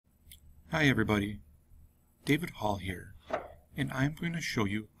Hi everybody, David Hall here, and I'm going to show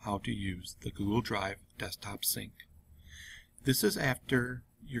you how to use the Google Drive Desktop Sync. This is after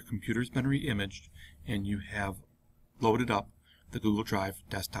your computer's been re-imaged and you have loaded up the Google Drive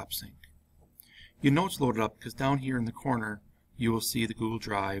Desktop Sync. You know it's loaded up because down here in the corner you will see the Google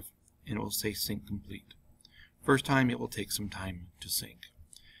Drive and it will say Sync Complete. First time it will take some time to sync.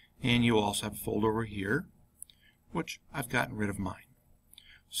 And you will also have a folder over here, which I've gotten rid of mine.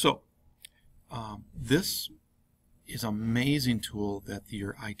 So, this is an amazing tool that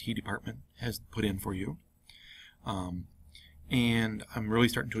your IT department has put in for you, and I'm really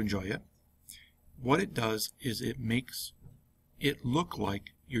starting to enjoy it. What it does is it makes it look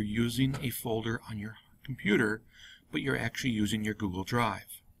like you're using a folder on your computer, but you're actually using your Google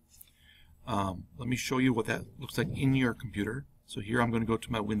Drive. Let me show you what that looks like in your computer. So here I'm going to go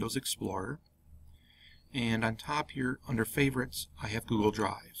to my Windows Explorer, and on top here under Favorites I have Google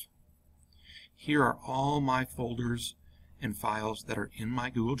Drive. Here are all my folders and files that are in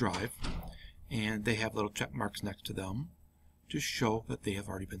my Google Drive, and they have little check marks next to them to show that they have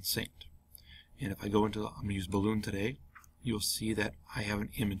already been synced. And if I go into, I'm going to use Balloon today, you'll see that I have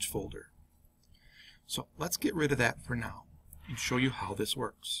an image folder. So let's get rid of that for now and show you how this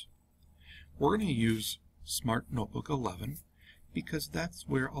works. We're going to use Smart Notebook 11 because that's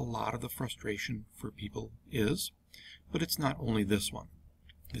where a lot of the frustration for people is, but it's not only this one.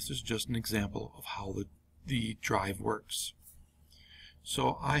 This is just an example of how the drive works.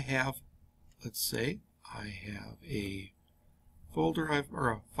 So I have, let's say, I have a folder or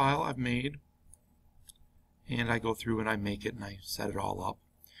a file I've made, and I go through and I make it and I set it all up.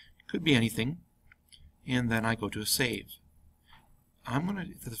 It could be anything, and then I go to a save. I'm going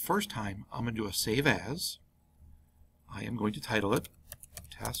to, for the first time, I'm going to do a save as. I am going to title it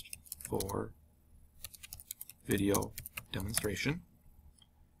Test for Video Demonstration.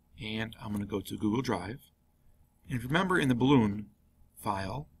 And I'm going to go to Google Drive. And remember, in the Balloon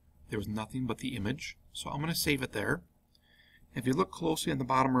file, there was nothing but the image. So I'm going to save it there. If you look closely on the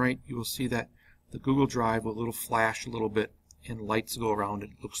bottom right, you will see that the Google Drive will little flash a little bit and lights go around it,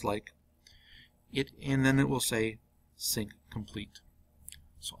 looks like. And then it will say Sync Complete.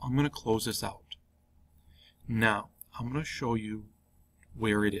 So I'm going to close this out. Now, I'm going to show you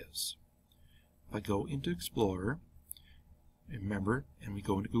where it is. If I go into Explorer, remember, and we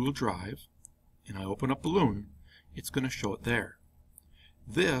go into Google Drive, and I open up Balloon, it's going to show it there.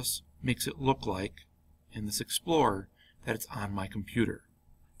 This makes it look like, in this Explorer, that it's on my computer.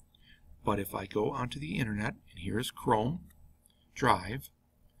 But if I go onto the internet, and here's Chrome, Drive,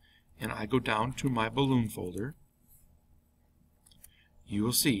 and I go down to my Balloon folder, you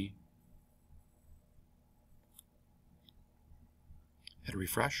will see, at a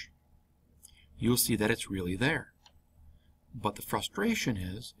refresh, you'll see that it's really there. But the frustration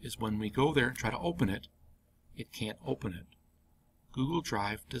is when we go there and try to open it, it can't open it. Google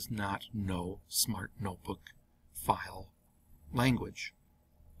Drive does not know Smart Notebook file language.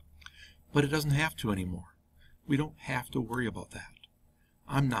 But it doesn't have to anymore. We don't have to worry about that.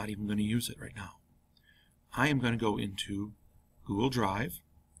 I'm not even going to use it right now. I am going to go into Google Drive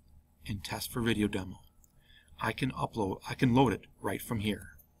and Test for Video Demo. I can load it right from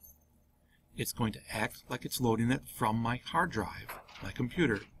here. It's going to act like it's loading it from my hard drive, my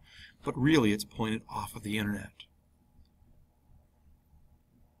computer, but really it's pulling it off of the internet.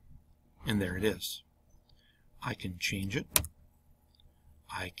 And there it is. I can change it,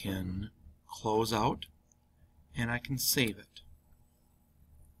 I can close out, and I can save it.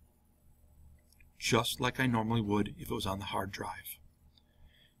 Just like I normally would if it was on the hard drive.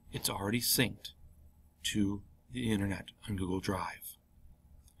 It's already synced to the internet on Google Drive.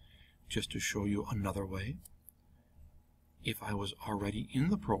 Just to show you another way, if I was already in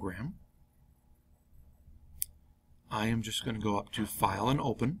the program, I am just going to go up to File and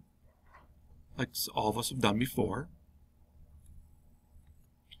Open, like all of us have done before.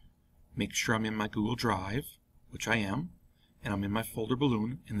 Make sure I'm in my Google Drive, which I am, and I'm in my folder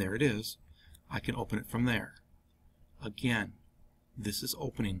Balloon, and there it is. I can open it from there. Again, this is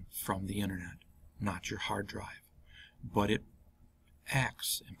opening from the internet, not your hard drive, but it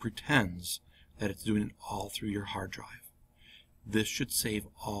acts and pretends that it's doing it all through your hard drive. This should save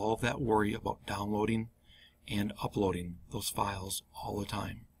all of that worry about downloading and uploading those files all the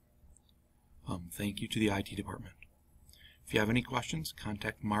time. Thank you to the IT department. If you have any questions,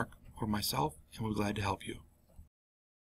 contact Mark or myself, and we're glad to help you.